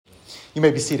You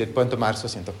may be seated. Pueden tomar su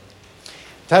asiento.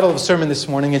 Title of the sermon this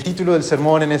morning, el título del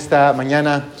sermón en esta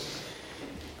mañana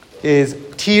is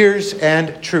Tears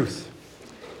and Truth.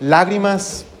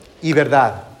 Lágrimas y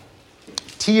verdad.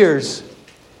 Tears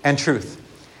and truth.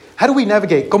 How do we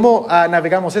navigate? ¿Cómo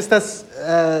navegamos estos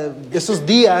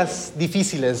días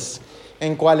difíciles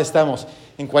en cual estamos,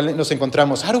 en cual nos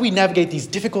encontramos? How do we navigate these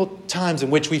difficult times in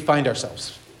which we find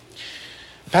ourselves?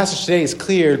 The passage today is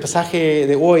clear. El pasaje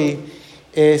de hoy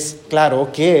es claro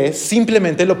que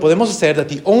simplemente lo podemos hacer, that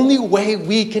the only way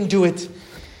we can do it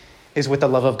is with the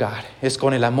love of God. Es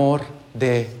con el amor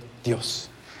de Dios.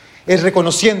 Es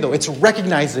reconociendo, it's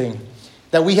recognizing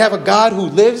that we have a God who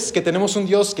lives, que tenemos un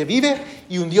Dios que vive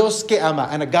y un Dios que ama,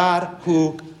 and a God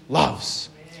who loves.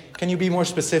 Can you be more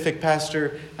specific,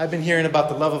 Pastor? I've been hearing about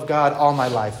the love of God all my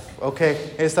life. Okay,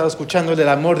 he estado escuchando el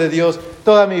amor de Dios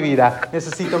toda mi vida.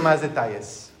 Necesito más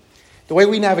detalles. The way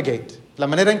we navigate, la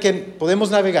manera en que podemos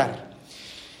navegar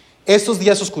estos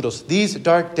días oscuros, these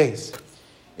dark days,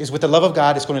 is with the love of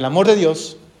God, es con el amor de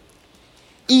Dios,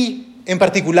 y en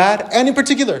particular, and in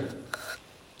particular,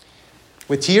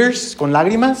 with tears, con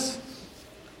lágrimas,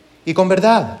 y con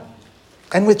verdad,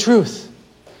 and with truth.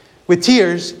 With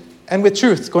tears and with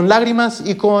truth, con lágrimas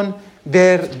y con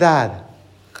verdad.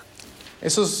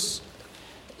 Eso es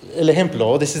el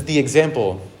ejemplo. This is the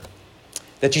example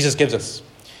that Jesus gives us.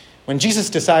 When Jesus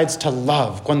decides to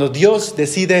love, cuando Dios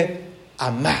decide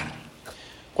amar,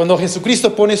 cuando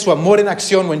Jesucristo pone su amor en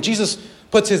acción, when Jesus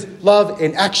puts his love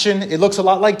in action, it looks a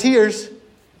lot like tears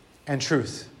and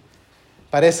truth.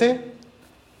 Parece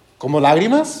como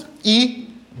lágrimas y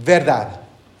verdad.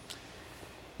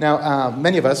 Now,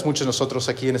 many of us, muchos de nosotros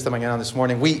aquí en esta mañana, this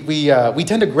morning, we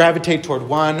tend to gravitate toward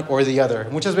one or the other.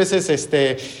 Muchas veces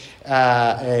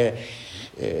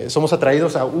somos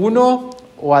atraídos a uno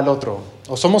o al otro.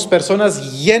 O somos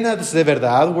personas llenas de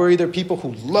verdad. We're either people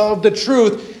who love the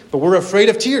truth, but we're afraid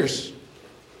of tears.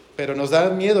 Pero nos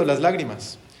da miedo las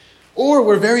lágrimas. Or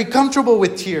we're very comfortable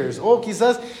with tears. O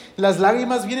quizás las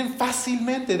lágrimas vienen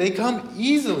fácilmente. They come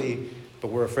easily.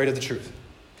 But we're afraid of the truth.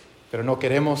 Pero no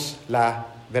queremos la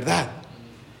verdad.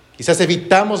 Quizás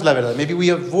evitamos la verdad. Maybe we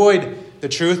avoid the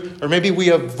truth. Or maybe we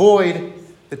avoid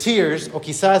the tears. O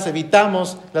quizás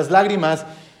evitamos las lágrimas.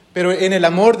 Pero en el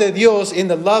amor de Dios, in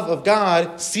the love of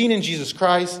God, seen in Jesus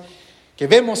Christ, que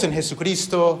vemos en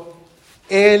Jesucristo,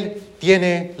 Él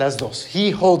tiene las dos.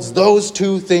 He holds those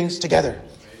two things together.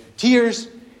 Tears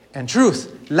and truth.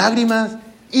 Lágrimas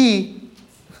y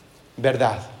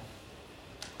verdad.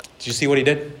 Did you see what he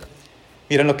did?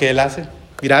 ¿Miran lo que él hace?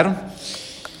 ¿Miraron?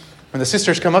 When the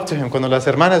sisters come up to him, cuando las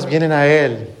hermanas vienen a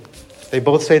él, they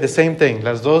both say the same thing.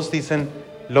 Las dos dicen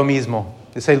lo mismo.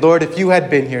 They say, Lord, if you had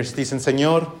been here, dicen,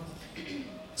 Señor,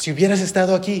 si hubieras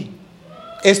estado aquí,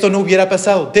 esto no hubiera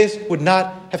pasado. This would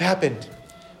not have happened.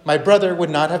 My brother would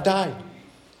not have died.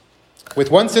 With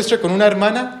one sister, con una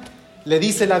hermana, le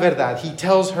dice la verdad. He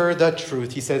tells her the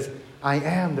truth. He says, I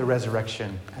am the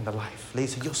resurrection and the life. Le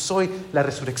dice, yo soy la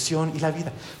resurrección y la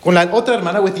vida. Con la otra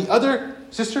hermana, with the other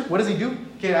sister, what does he do?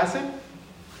 ¿Qué hace?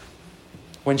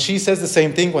 When she says the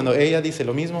same thing, cuando ella dice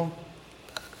lo mismo,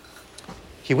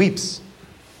 he weeps.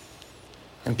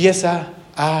 Empieza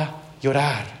a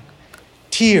llorar.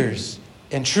 Tears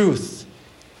and truth.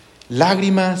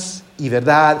 Lágrimas y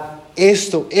verdad.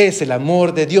 Esto es el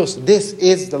amor de Dios. This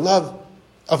is the love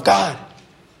of God.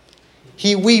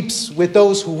 He weeps with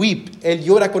those who weep. Él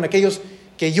llora con aquellos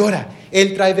que llora.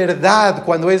 Él trae verdad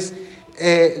cuando es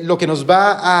lo que nos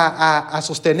va a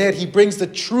sostener. He brings the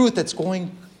truth that's going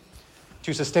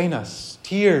to sustain us.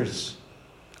 Tears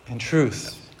and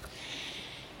truth.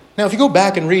 Now, if you go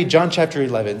back and read John chapter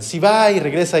 11, si va y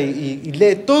regresa y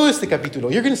lee todo este capítulo,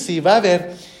 you're going to see, va a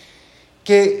ver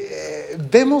que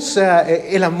vemos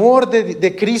el amor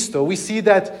de Cristo. We see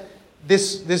that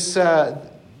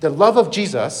the love of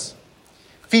Jesus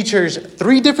features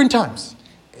 3 different times.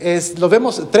 Lo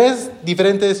vemos 3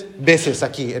 diferentes veces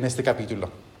aquí en este capítulo.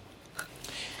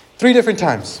 3 different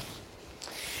times.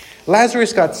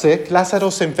 Lazarus got sick.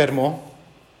 Lázaro se enfermó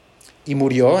y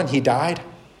murió, and he died.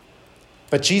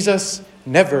 But Jesus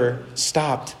never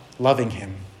stopped loving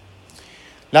him.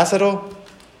 Lázaro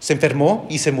se enfermó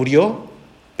y se murió,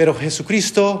 pero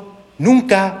Jesucristo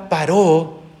nunca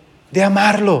paró de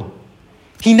amarlo.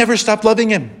 He never stopped loving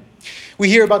him. We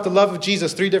hear about the love of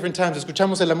Jesus 3 different times.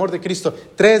 Escuchamos el amor de Cristo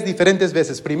 3 diferentes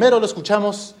veces. Primero lo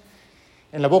escuchamos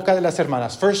en la boca de las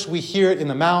hermanas. First, we hear it in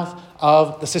the mouth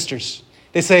of the sisters.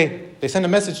 They send a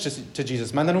message to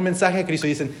Jesus. Mandan un mensaje a Cristo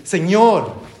y dicen,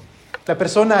 Señor, la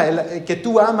persona que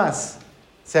tú amas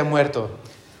se ha muerto.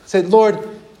 Said, Lord,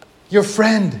 your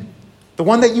friend, the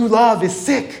one that you love, is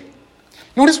sick.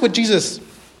 Notice what Jesus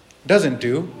doesn't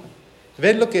do.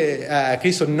 Ven lo que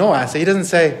Cristo no hace. He doesn't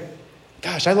say,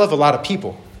 gosh, I love a lot of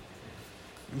people.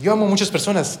 Yo amo muchas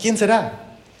personas. ¿Quién será?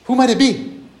 Who might it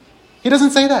be? He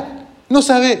doesn't say that. No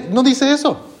dice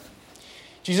eso.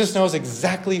 Jesus knows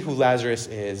exactly who Lazarus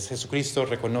is. Jesucristo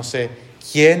reconoce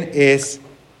quién es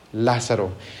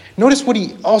Lázaro. Notice what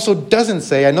he also doesn't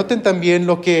say. Anoten también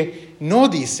lo que no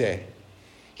dice.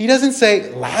 He doesn't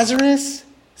say, Lazarus,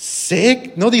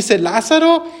 sick. No dice,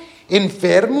 Lázaro,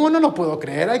 enfermo. No lo puedo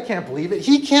creer. I can't believe it.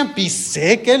 He can't be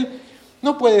sick. Él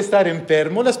no puede estar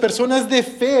enfermo. Las personas de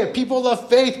fe, people of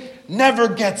faith, never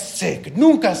get sick.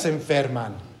 Nunca se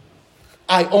enferman.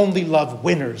 I only love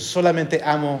winners. Solamente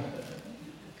amo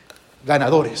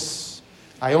ganadores.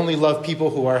 I only love people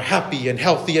who are happy and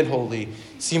healthy and holy.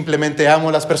 Simplemente amo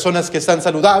las personas que están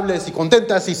saludables y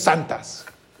contentas y santas.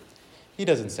 He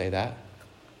doesn't say that.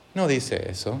 No dice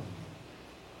eso.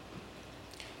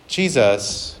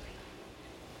 Jesus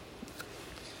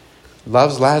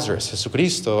loves Lazarus.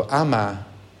 Jesucristo ama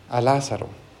a Lázaro.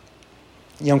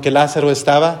 Y aunque Lázaro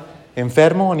estaba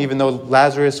enfermo, and even though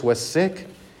Lazarus was sick,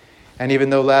 and even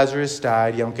though Lazarus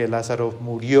died, y aunque Lázaro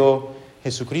murió,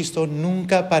 Jesucristo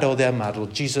nunca paró de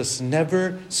amarlo. Jesus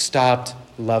never stopped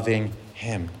loving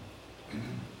him.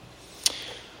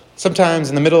 Sometimes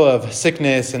in the middle of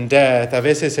sickness and death, a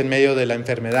veces en medio de la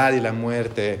enfermedad y la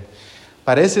muerte,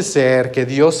 parece ser que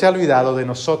Dios se ha olvidado de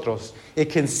nosotros. It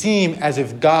can seem as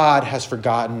if God has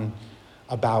forgotten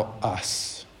about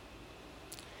us.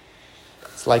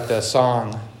 It's like the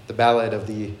song, the ballad of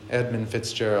the Edmund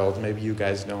Fitzgerald. Maybe you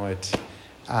guys know it.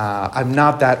 I'm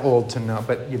not that old to know,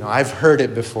 but I've heard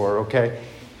it before, okay?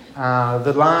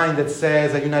 The line that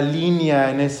says, hay una línea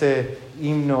en ese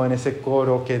himno, en ese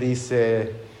coro que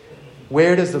dice,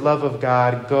 where does the love of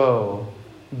God go?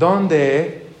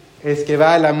 ¿Dónde es que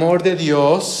va el amor de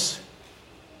Dios?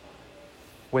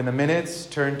 When the minutes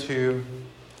turn to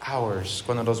hours,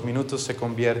 cuando los minutos se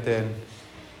convierten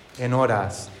en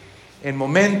horas. In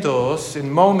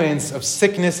moments of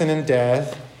sickness and in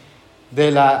death, de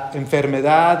la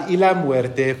enfermedad y la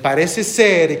muerte, parece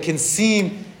ser, it can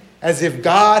seem as if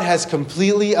God has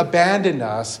completely abandoned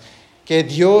us, que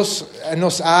Dios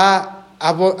nos ha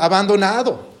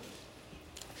abandonado.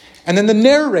 And then the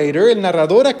narrator, el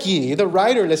narrador aquí, the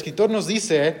writer, el escritor nos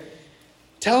dice,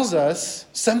 tells us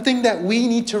something that we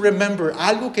need to remember,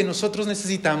 algo que nosotros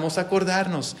necesitamos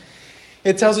acordarnos.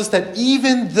 It tells us that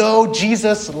even though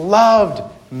Jesus loved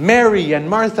Mary and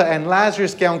Martha and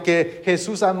Lazarus, que aunque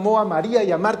Jesús amó a María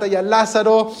y a Marta y a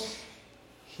Lázaro,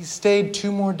 he stayed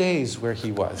 2 more days where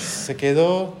he was. Se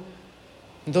quedó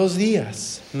 2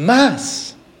 días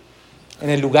más en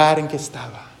el lugar en que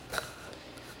estaba.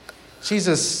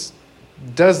 Jesus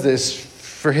does this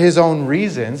for his own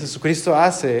reasons. Jesucristo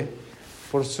hace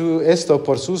esto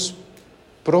por sus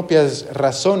propias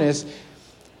razones.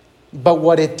 But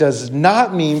what it does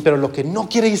not mean, pero lo que no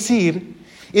quiere decir,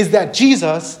 is that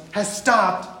Jesus has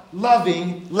stopped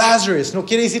loving Lazarus. No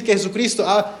quiere decir que Jesucristo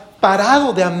ha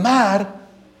parado de amar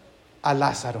a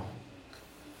Lázaro.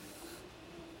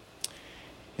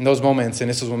 En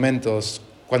esos momentos,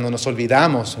 cuando nos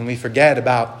olvidamos, when we forget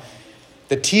about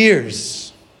the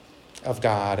tears of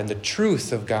God and the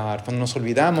truth of God, cuando nos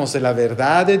olvidamos de la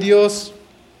verdad de Dios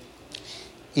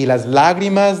y las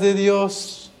lágrimas de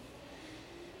Dios,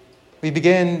 we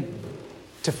begin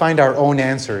to find our own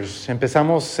answers.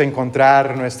 Empezamos a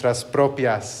encontrar nuestras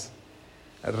propias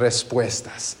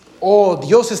respuestas. Oh,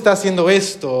 Dios está haciendo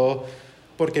esto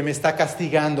porque me está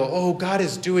castigando. Oh, God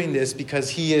is doing this because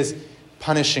He is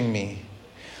punishing me.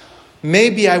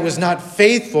 Maybe I was not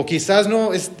faithful. Quizás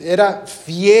no era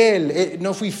fiel.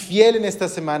 No fui fiel en esta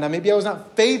semana. Maybe I was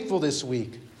not faithful this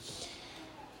week.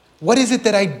 What is it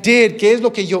that I did? ¿Qué es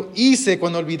lo que yo hice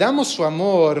cuando olvidamos su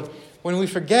amor? When we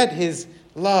forget His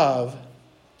love,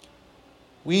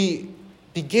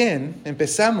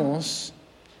 empezamos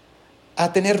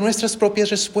a tener nuestras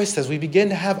propias respuestas. We begin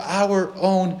to have our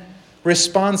own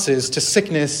responses to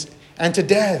sickness and to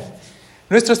death.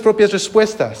 Nuestras propias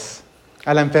respuestas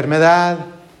a la enfermedad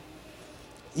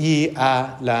y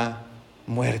a la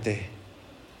muerte.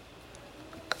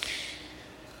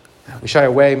 We shy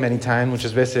away many times.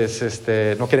 Muchas veces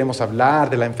no queremos hablar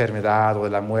de la enfermedad o de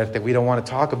la muerte. We don't want to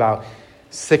talk about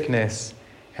sickness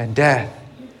and death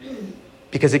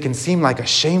because it can seem like a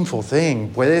shameful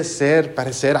thing. Puede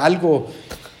parecer algo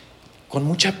con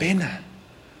mucha pena.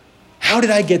 How did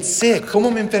I get sick? ¿Cómo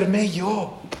me enfermé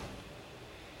yo?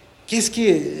 ¿Qué es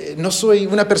que no soy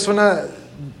una persona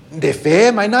de fe?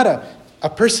 Am I not a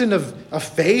person of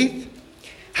faith?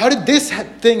 How did this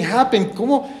thing happen?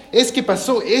 ¿Cómo es que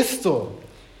pasó esto?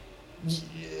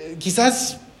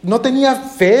 Quizás no tenía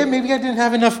fe. Maybe I didn't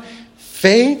have enough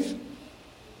faith.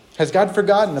 Has God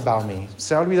forgotten about me?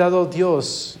 ¿Se ha olvidado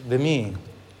Dios de mí?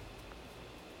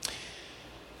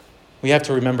 We have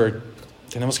to remember,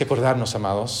 tenemos que acordarnos,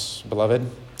 amados, beloved,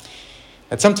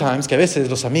 that sometimes, que a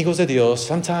veces los amigos de Dios,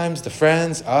 sometimes the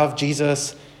friends of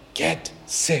Jesus get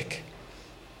sick,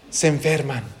 se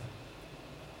enferman.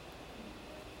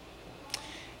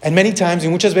 And many times, y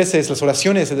muchas veces, las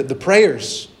oraciones, the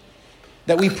prayers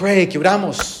that we pray, que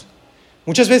oramos,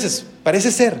 muchas veces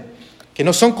parece ser que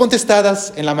no son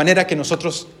contestadas en la manera que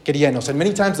nosotros queríamos. And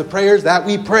many times the prayers that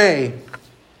we pray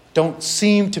don't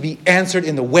seem to be answered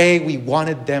in the way we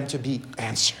wanted them to be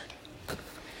answered.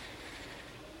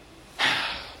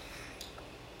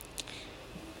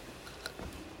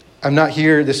 I'm not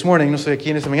here this morning, no estoy aquí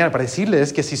en esta mañana para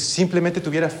decirles que si simplemente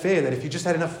tuviera fe, that if you just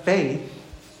had enough faith,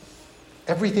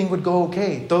 everything would go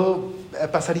okay, todo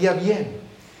pasaría bien.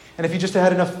 And if you just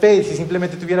had enough faith, si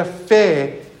simplemente tuviera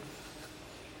fe,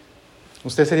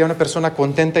 usted sería una persona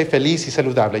contenta y feliz y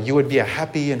saludable. You would be a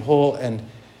happy and whole and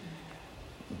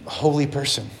holy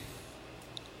person.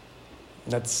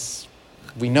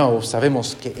 We know,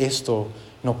 sabemos que esto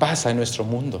no pasa en nuestro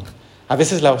mundo. A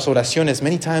veces las oraciones,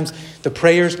 many times the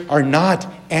prayers are not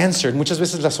answered. Muchas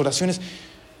veces las oraciones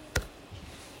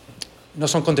no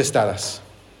son contestadas.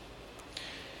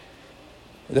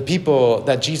 The people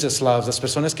that Jesus loves, las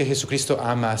personas que Jesucristo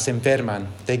ama, se enferman.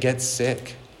 They get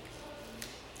sick.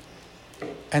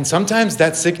 And sometimes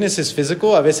that sickness is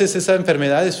physical. A veces esa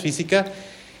enfermedad es física.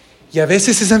 Y a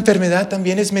veces esa enfermedad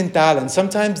también es mental. And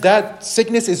sometimes that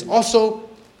sickness is also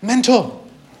mental.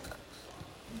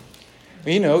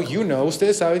 You know,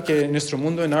 ustedes saben que en nuestro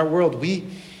mundo, in our world, we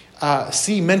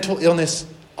see mental illness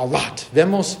a lot.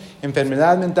 Vemos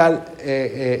enfermedad mental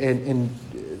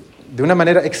de una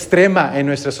manera extrema en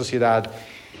nuestra sociedad,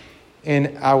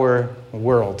 in our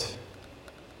world.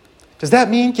 Does that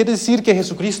mean, quiere decir que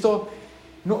Jesucristo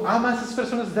no ama a esas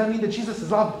personas? Does that mean that Jesus has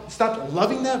stopped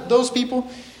loving those people?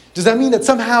 Does that mean that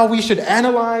somehow we should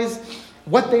analyze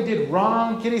what they did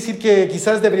wrong? Quiere decir que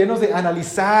quizás deberíamos de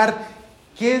analizar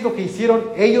qué es lo que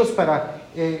hicieron ellos para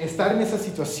estar en esa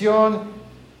situación.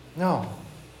 No.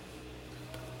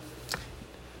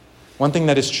 One thing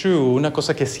that is true, una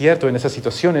cosa que es cierto en esas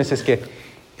situaciones es que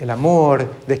el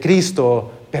amor de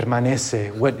Cristo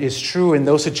permanece. What is true in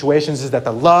those situations is that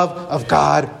the love of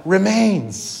God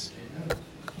remains.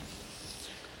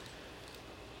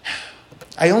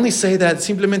 I only say that,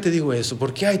 simplemente digo eso,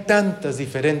 porque hay tantas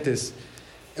diferentes.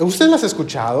 Usted las ha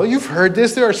escuchado. You've heard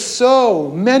this. There are so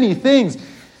many things.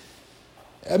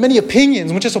 Many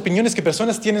opinions, muchas opiniones que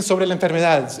personas tienen sobre la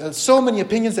enfermedad. So many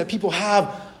opinions that people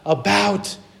have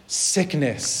about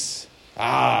sickness.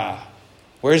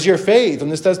 Where's your faith?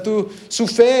 ¿Dónde estás su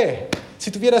fe? Si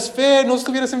tuvieras fe, no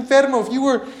estuvieras enfermo.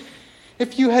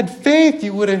 If you had faith,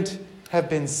 you wouldn't have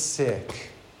been sick.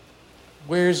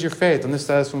 Where's your faith? ¿Dónde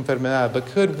está su enfermedad? But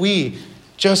could we,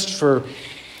 just from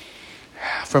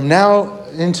now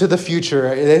into the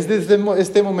future, desde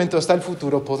este momento hasta el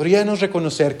futuro, podríamos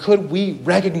reconocer, could we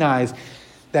recognize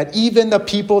that even the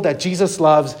people that Jesus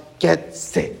loves get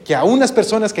sick? Que aún las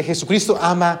personas que Jesucristo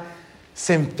ama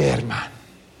se enferman.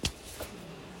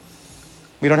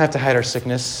 We don't have to hide our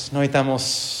sickness. No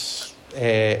necesitamos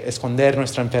esconder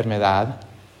nuestra enfermedad.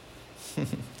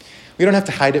 We don't have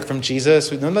to hide it from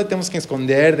Jesus. No la tenemos que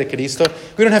esconder de Cristo.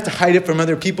 We don't have to hide it from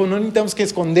other people. No necesitamos que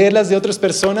esconderlas de otras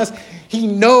personas. He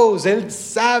knows, Él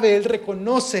sabe, Él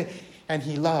reconoce, and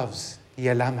He loves, y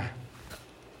Él ama.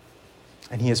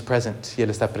 And He is present, y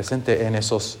Él está presente en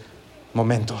esos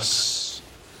momentos.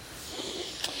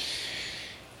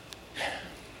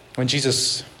 When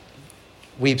Jesus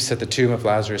weeps at the tomb of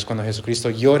Lazarus, cuando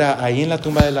Jesucristo llora ahí en la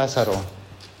tumba de Lázaro,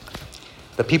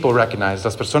 the people recognize,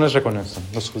 las personas reconocen,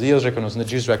 los judíos reconocen, the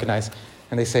Jews recognize,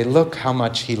 and they say, look how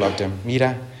much he loved him.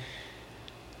 Mira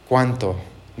cuánto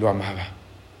lo amaba.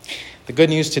 The good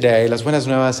news today, las buenas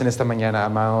nuevas en esta mañana,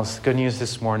 amados, good news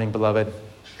this morning, beloved,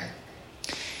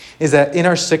 is that in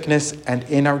our sickness and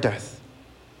in our death,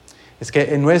 es que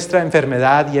en nuestra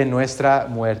enfermedad y en nuestra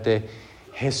muerte,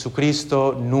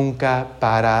 Jesucristo nunca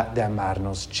para de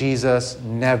amarnos. Jesus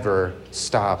never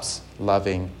stops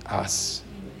loving us.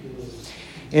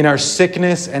 In our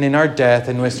sickness and in our death,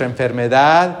 en nuestra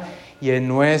enfermedad y en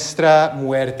nuestra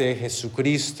muerte,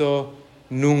 Jesucristo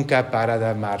nunca para de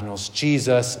amarnos.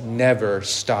 Jesus never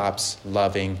stops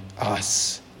loving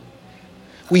us.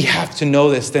 We have to know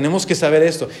this. Tenemos que saber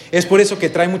esto. Es por eso que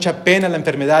trae mucha pena la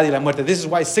enfermedad y la muerte. This is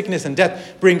why sickness and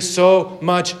death bring so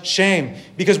much shame.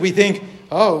 Because we think,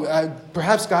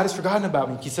 perhaps God has forgotten about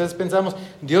me. Quizás pensamos,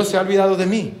 Dios se ha olvidado de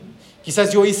mí.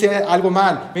 Quizás yo hice algo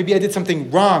mal. Maybe I did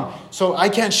something wrong. So I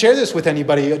can't share this with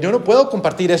anybody. Yo no puedo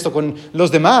compartir esto con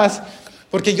los demás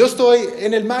Porque yo estoy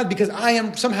en el mal because I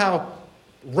am somehow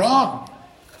wrong.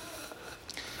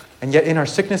 And yet in our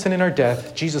sickness and in our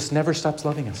death, Jesus never stops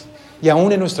loving us. Y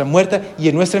aún en nuestra muerte y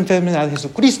en nuestra enfermedad,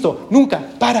 Jesucristo nunca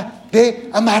para de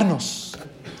amarnos.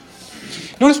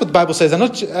 Notice what the Bible says.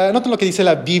 Anoten lo que dice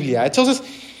la Biblia. It tells us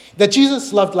that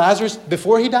Jesus loved Lazarus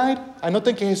before he died.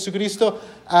 Anoten que Jesucristo,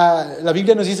 la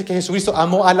Biblia nos dice que Jesucristo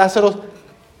amó a Lázaro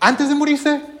antes de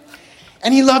morirse.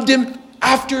 And he loved him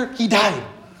after he died.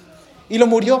 Y lo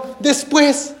amó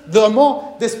después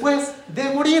de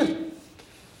morir.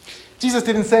 Jesus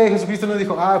didn't say, Jesucristo no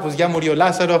dijo, pues ya murió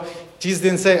Lázaro. Jesus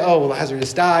didn't say, well,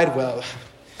 Lazarus died. Well,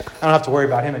 I don't have to worry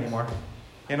about him anymore.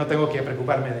 Ya no tengo que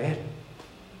preocuparme de él.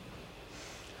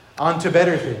 On to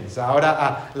better things. Ahora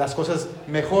a las cosas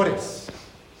mejores.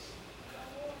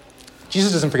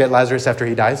 Jesus doesn't forget Lazarus after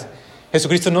he dies.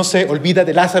 Jesucristo no se olvida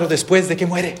de Lázaro después de que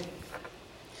muere.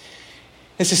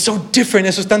 This is so different.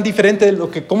 Eso es tan diferente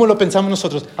de cómo lo pensamos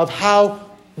nosotros. Of how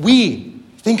we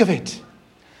think of it.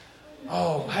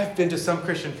 Oh, I've been to some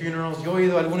Christian funerals. Yo he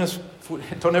ido a algunas.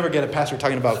 Don't ever get a pastor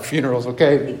talking about funerals,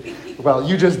 okay? Well,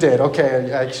 you just did.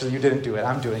 Okay, actually, you didn't do it.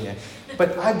 I'm doing it.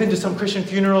 But I've been to some Christian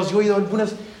funerals. Yo he ido a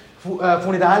algunas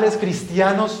funerales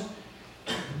cristianos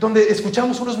donde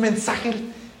escuchamos unos mensajes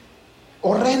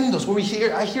horrendos.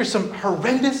 Where I hear some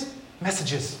horrendous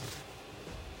messages.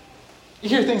 You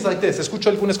hear things like this.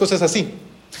 Escucho algunas cosas así.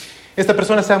 Esta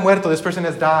persona se ha muerto. This person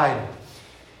has died.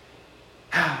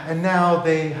 And now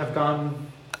they have gone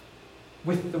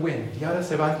with the wind. Y ahora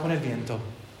se van con el viento.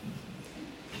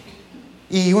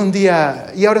 Y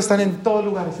ahora están en todos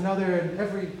lugares. And now they're in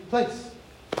every place.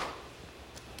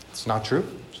 It's not true.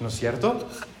 Eso no es cierto.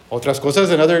 Otras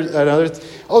cosas, another.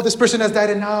 This person has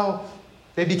died and now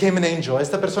they became an angel.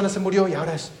 Esta persona se murió y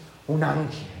ahora es un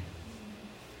ángel.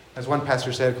 As one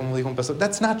pastor said, como dijo un pastor,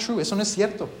 that's not true. Eso no es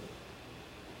cierto.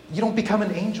 You don't become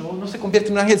an angel. No se convierte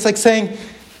en un ángel. It's like saying,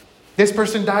 this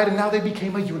person died and now they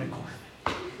became a unicorn.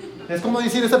 Es como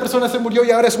decir, esta persona se murió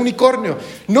y ahora es unicornio.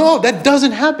 No, that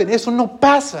doesn't happen. Eso no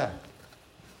pasa.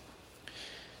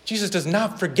 Jesus does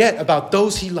not forget about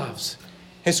those he loves.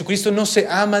 Jesucristo no se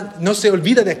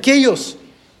olvida de aquellos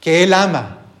que él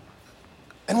ama.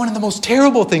 And one of the most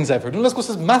terrible things I've heard, una de las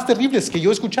cosas más terribles que yo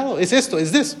he escuchado es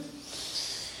this.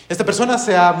 Esta persona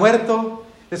se ha muerto.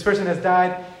 This person has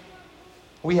died.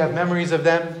 We have memories of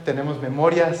them. Tenemos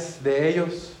memorias de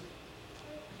ellos.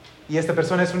 Y esta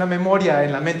persona es una memoria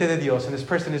en la mente de Dios. And this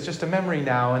person is just a memory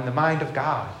now in the mind of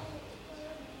God.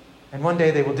 And one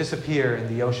day they will disappear in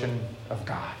the ocean of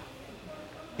God.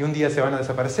 Y un día se van a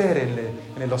desaparecer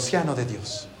en el océano de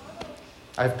Dios.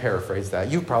 I've paraphrased that.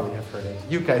 You probably have heard it.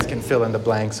 You guys can fill in the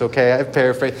blanks, okay? I've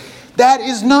paraphrased. That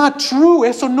is not true.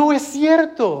 Eso no es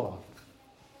cierto.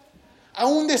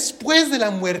 Aún después de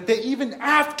la muerte, even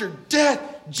after death,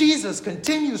 Jesus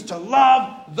continues to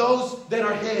love those that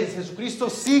are his. Jesucristo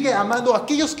sigue amando a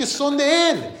aquellos que son de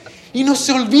él. Y no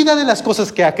se olvida de las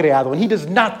cosas que ha creado. And he does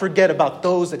not forget about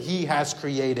those that he has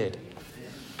created.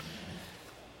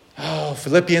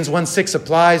 Philippians 1:6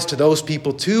 applies to those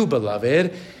people too,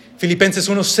 beloved. Filipenses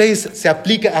 1:6 se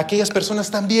aplica a aquellas personas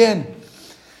también.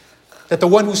 That the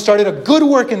one who started a good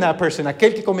work in that person,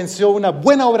 aquel que comenzó una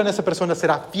buena obra en esa persona,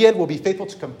 será fiel, will be faithful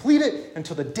to complete it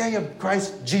until the day of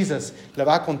Christ Jesus. La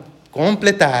va a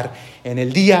completar en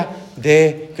el día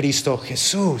de Cristo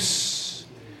Jesús.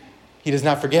 He does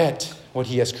not forget what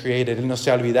he has created. Él no se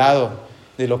ha olvidado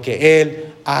de lo que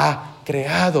él ha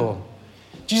creado.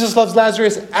 Jesus loves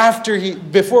Lazarus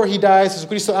before he dies.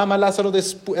 Jesucristo ama a Lázaro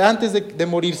antes de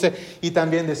morirse y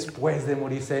también después de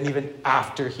morirse, and even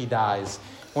after he dies.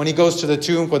 When he goes to the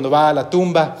tomb, cuando va a la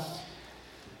tumba,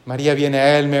 María viene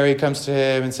a él, Mary comes to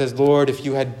him and says, Lord, if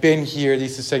you had been here,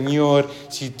 dice, Señor,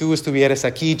 si tú estuvieras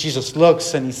aquí. Jesus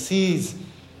looks and he sees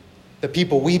the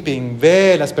people weeping,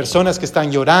 ve las personas que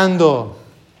están llorando.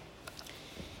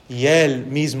 Y él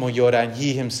mismo llora, and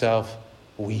he himself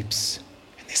weeps.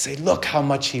 And they say, look how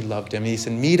much he loved him. Y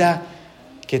dicen, mira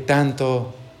que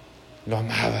tanto lo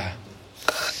amaba.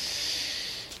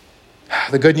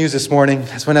 The good news this morning,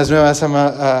 las buenas nuevas,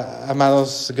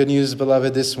 amados, the good news,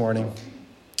 beloved, this morning,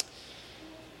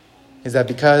 is that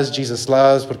because Jesus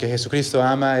loves, porque Jesucristo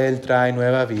ama, él trae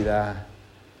nueva vida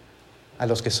a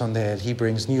los que son de él. He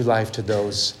brings new life to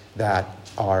those that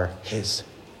are his.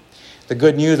 The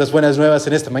good news, las buenas nuevas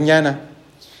en esta mañana,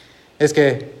 es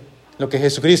que lo que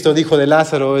Jesucristo dijo de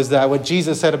Lázaro is that what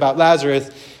Jesus said about Lazarus,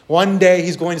 one day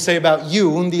he's going to say about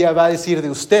you, un día va a decir de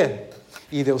usted,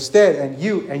 y de usted, and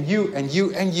you, and you, and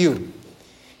you, and you.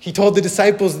 He told the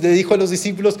disciples, le dijo a los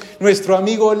discípulos, nuestro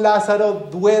amigo Lázaro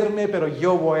duerme, pero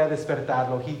yo voy a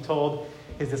despertarlo. He told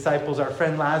his disciples, our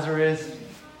friend Lazarus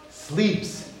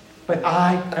sleeps, but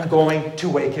I am going to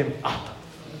wake him up.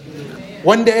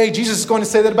 One day, Jesus is going to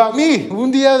say that about me.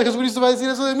 Un día Jesucristo va a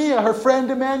decir eso de mí. Her friend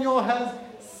Emmanuel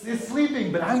is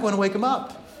sleeping, but I'm going to wake him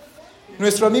up.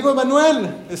 Nuestro amigo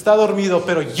Emmanuel está dormido,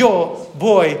 pero yo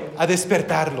voy a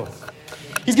despertarlo.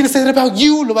 He's going to say that about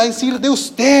you. Lo va a decir de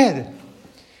usted.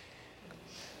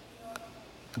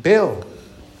 Bill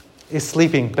is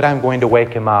sleeping, but I'm going to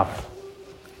wake him up.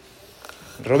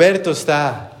 Roberto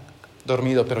está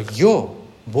dormido, pero yo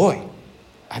voy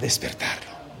a despertarlo.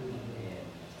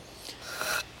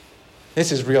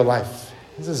 This is real life.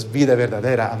 This is vida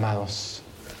verdadera, amados.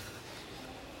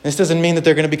 This doesn't mean that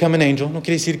they're going to become an angel. No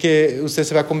quiere decir que usted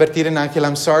se va a convertir en ángel.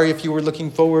 I'm sorry if you were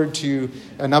looking forward to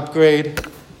an upgrade.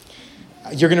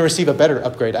 You're going to receive a better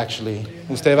upgrade, actually.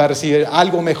 Usted va a recibir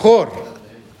algo mejor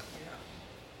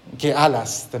que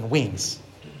alas than wings.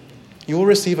 You will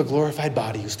receive a glorified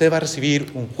body. Usted va a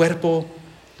recibir un cuerpo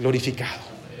glorificado.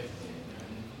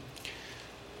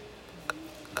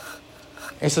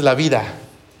 Esa es la vida.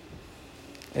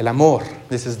 El amor.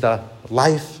 This is the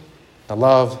life, the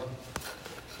love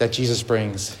that Jesus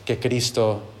brings, que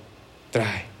Cristo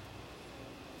trae.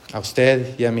 A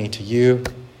usted y a mí, to you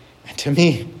and to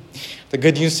me. The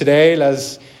good news today,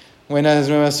 las buenas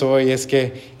nuevas hoy, es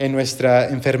que en nuestra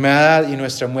enfermedad y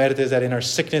nuestra muerte, is that in our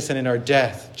sickness and in our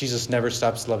death, Jesus never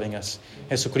stops loving us.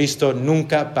 Jesucristo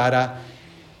nunca para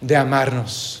de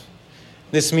amarnos.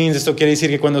 This means, esto quiere decir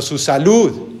que cuando su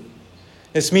salud,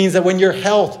 this means that when your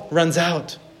health runs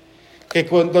out, que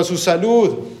cuando su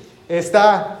salud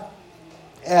está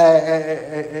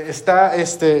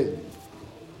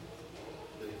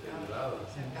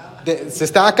se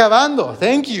está acabando.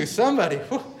 Thank you, somebody.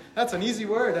 Whew, that's an easy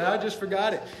word. I just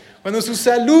forgot it. Cuando su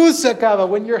salud se acaba,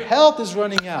 when your health is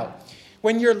running out,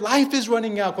 when your life is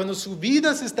running out, cuando su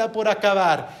vida se está por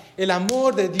acabar, el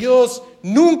amor de Dios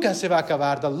nunca se va a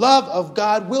acabar. The love of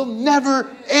God will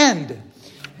never end.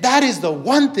 That is the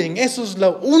one thing. Eso es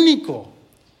lo único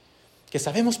que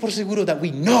sabemos por seguro, that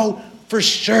we know for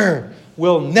sure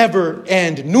will never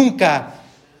end. Nunca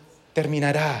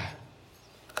terminará.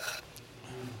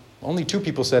 Only 2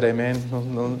 people said amen.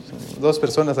 Dos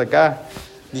personas acá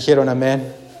dijeron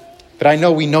amén. But I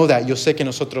know we know that. Yo sé que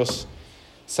nosotros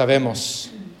sabemos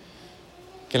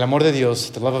que el amor de Dios,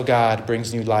 the love of God,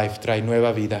 brings new life, trae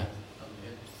nueva vida.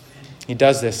 He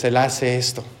does this. Él hace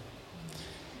esto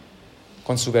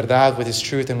con su verdad, with his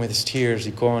truth and with his tears,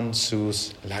 y con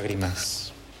sus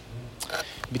lágrimas.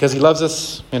 Because he loves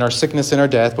us in our sickness and our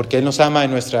death, porque él nos ama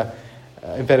en nuestra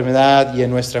enfermedad y en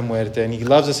nuestra muerte, and he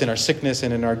loves us in our sickness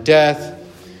and in our death.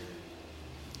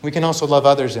 We can also love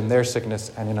others in their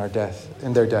sickness and in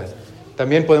their death.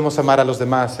 También podemos amar a los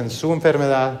demás en su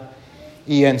enfermedad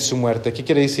y en su muerte. ¿Qué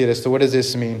quiere decir esto? What does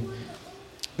this mean?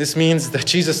 This means that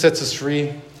Jesus sets us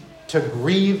free to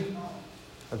grieve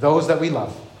those that we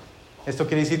love. Esto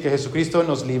quiere decir que Jesucristo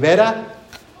nos libera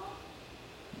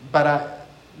para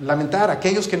lamentar a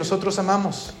aquellos que nosotros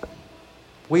amamos.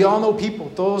 We all know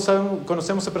people. Todos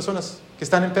conocemos a personas que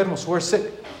están enfermos, who are sick.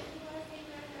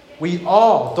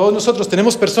 Todos nosotros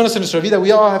tenemos personas en nuestra vida.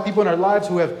 We all have people in our lives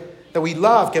that we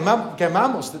love, que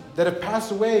amamos, that have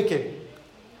passed away,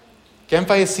 que han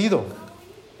fallecido.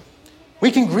 We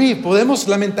can grieve. Podemos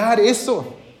lamentar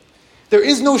eso. There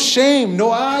is no shame,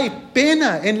 no hay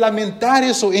pena en lamentar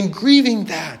eso, in grieving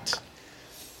that.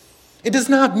 It does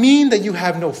not mean that you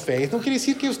have no faith. No quiere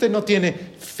decir que usted no tiene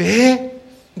fe.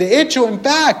 De hecho, in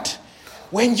fact,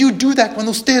 when you do that,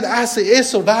 cuando usted hace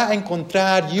eso, va a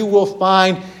encontrar, you will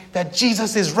find that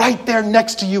Jesus is right there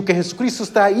next to you, que Jesucristo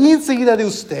está ahí enseguida de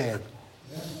usted.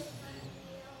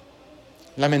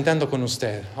 Lamentando con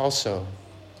usted, also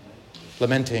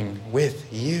lamenting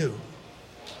with you.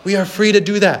 We are free to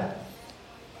do that.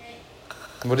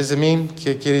 What does it mean?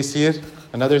 ¿Qué quiere decir?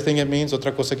 Another thing it means,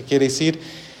 otra cosa que quiere decir,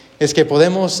 es que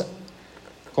podemos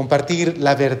compartir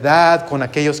la verdad con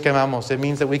aquellos que amamos. It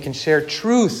means that we can share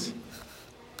truth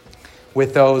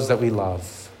with those that we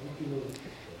love.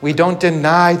 We don't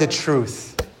deny the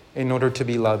truth in order to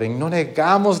be loving. No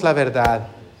negamos la verdad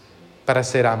para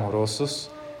ser amorosos.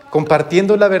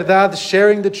 Compartiendo la verdad,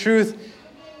 sharing the truth,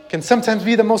 can sometimes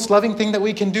be the most loving thing that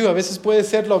we can do. A veces puede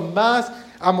ser lo más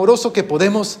amoroso que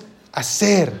podemos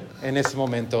hacer en ese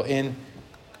momento, in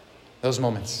those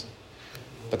moments.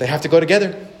 But they have to go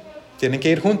together. Tienen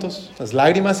que ir juntos. Las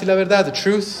lágrimas y la verdad, the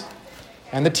truth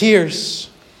and the tears.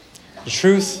 The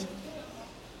truth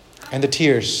and the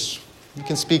tears. You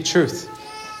can speak truth.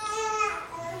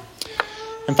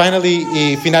 And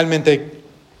finalmente,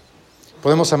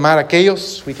 podemos amar a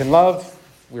aquellos. We can love.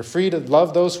 We're free to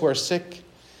love those who are sick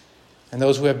and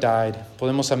those who have died.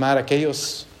 Podemos amar a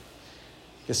aquellos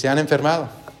que se han enfermado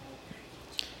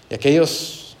y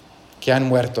aquellos que han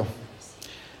muerto.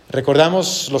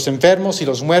 Recordamos los enfermos y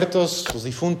los muertos, los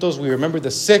difuntos. We remember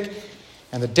the sick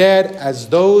and the dead as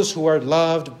those who are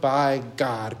loved by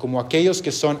God, como aquellos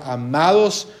que son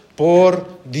amados por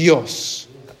Dios.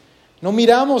 No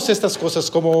miramos estas cosas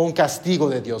como un castigo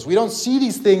de Dios. We don't see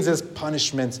these things as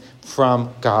punishments from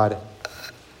God.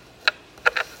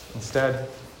 Instead,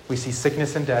 we see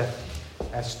sickness and death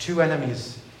as two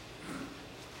enemies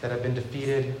that have been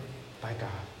defeated by God.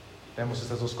 Vemos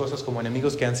estas dos cosas como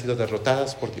enemigos que han sido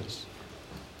derrotadas por Dios.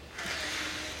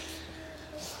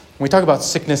 When we talk about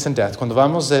sickness and death, cuando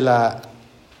vamos de la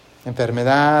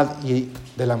enfermedad y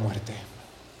de la muerte,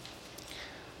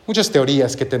 muchas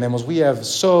teorías que tenemos. We have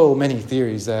so many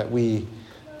theories that we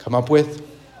come up with.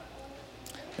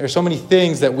 There are so many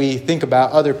things that we think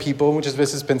about other people. Muchas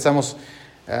veces pensamos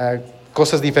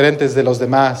cosas diferentes de los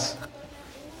demás.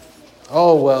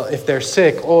 Oh, well, if they're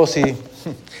sick, si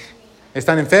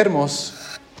están enfermos,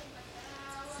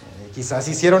 quizás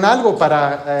hicieron algo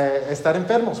para estar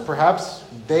enfermos. Perhaps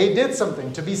they did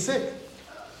something to be sick.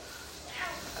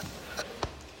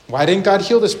 Why didn't God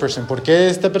heal this person? ¿Por qué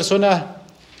esta persona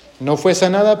no fue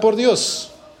sanada por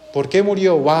Dios? ¿Por qué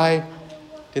murió? Why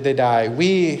did they die?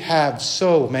 We have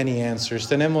so many answers.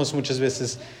 Tenemos muchas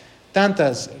veces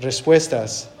tantas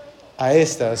respuestas a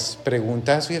estas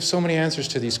preguntas. We have so many answers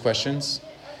to these questions.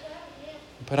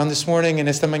 But on this morning, en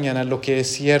esta mañana, lo que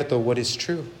es cierto, what is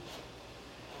true,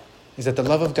 is that the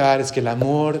love of God, es que el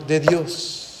amor de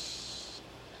Dios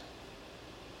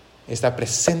está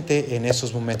presente en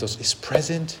esos momentos, is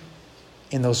present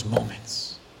in those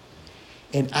moments.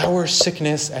 In our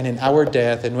sickness and in our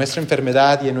death, en nuestra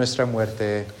enfermedad y en nuestra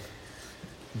muerte,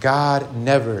 God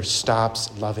never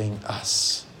stops loving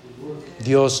us.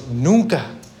 Dios nunca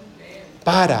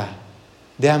para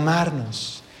de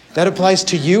amarnos. That applies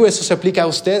to you, eso se aplica a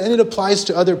usted, and it applies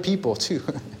to other people too.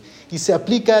 Y se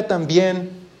aplica también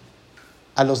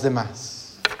a los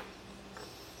demás.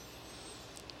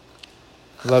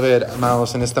 Beloved,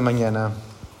 amados, en esta mañana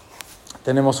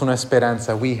tenemos una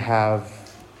esperanza. We have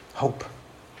hope.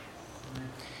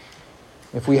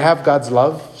 If we have God's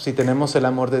love, si tenemos el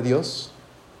amor de Dios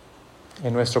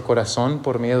en nuestro corazón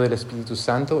por medio del Espíritu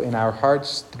Santo, in our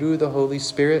hearts through the Holy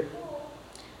Spirit,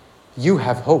 you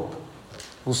have hope.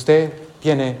 Usted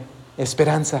tiene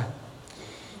esperanza.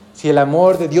 Si el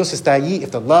amor de Dios está allí,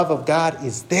 if the love of God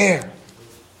is there,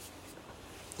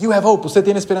 you have hope. Usted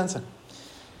tiene esperanza.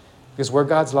 Because where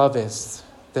God's love is,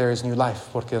 there is new life.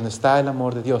 Porque donde está el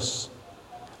amor de Dios,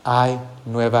 hay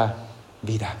nueva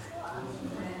vida.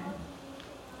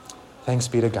 Thanks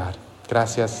be to God.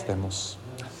 Gracias demos.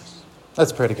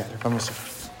 Let's pray together. Vamos a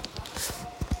orar.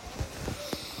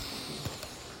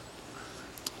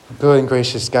 Good and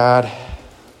gracious God,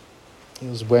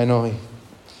 Dios bueno y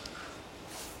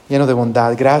lleno de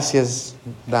bondad. Gracias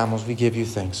damos. We give you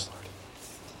thanks, Lord.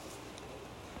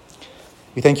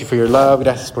 We thank you for your love.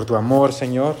 Gracias por tu amor,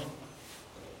 Señor,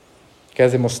 que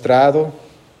has demostrado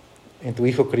en tu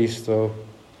Hijo Cristo.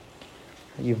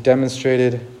 You've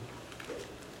demonstrated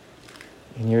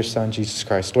in your Son, Jesus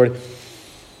Christ. Lord,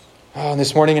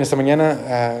 this morning, en esta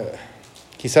mañana,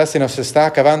 quizás se nos está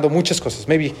acabando muchas cosas.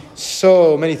 Maybe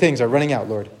so many things are running out,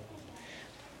 Lord.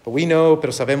 But we know,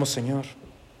 pero sabemos, Señor,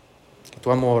 que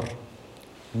tu amor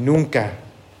nunca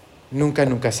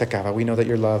se acaba. We know that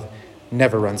your love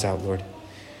never runs out, Lord.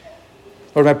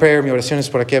 Lord, my prayer, mi oración es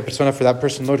por aquella persona, for that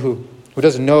person, Lord, who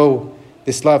doesn't know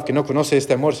this love, que no conoce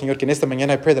este amor, Señor, que en esta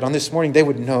mañana I pray that on this morning they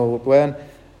would know, puedan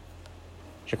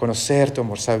reconocer tu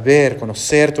amor, saber,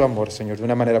 conocer tu amor, Señor, de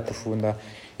una manera profunda,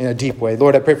 in a deep way.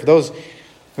 Lord, I pray for those,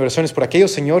 mi oración es por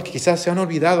aquellos, Señor, que quizás se han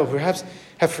olvidado, perhaps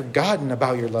have forgotten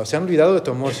about your love, se han olvidado de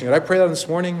tu amor, Señor. I pray that this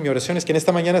morning, mi oración es que en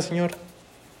esta mañana, Señor,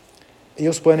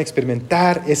 ellos puedan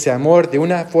experimentar ese amor de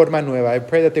una forma nueva. I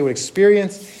pray that they would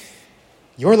experience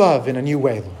your love in a new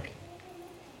way, Lord.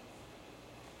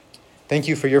 Thank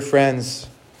you for your friends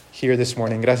here this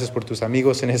morning. Gracias por tus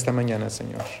amigos en esta mañana,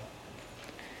 Señor.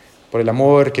 Por el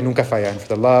amor que nunca falla, and for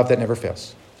the love that never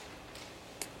fails.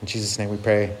 In Jesus' name we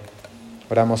pray.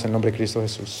 Oramos en nombre de Cristo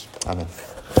Jesús. Amén.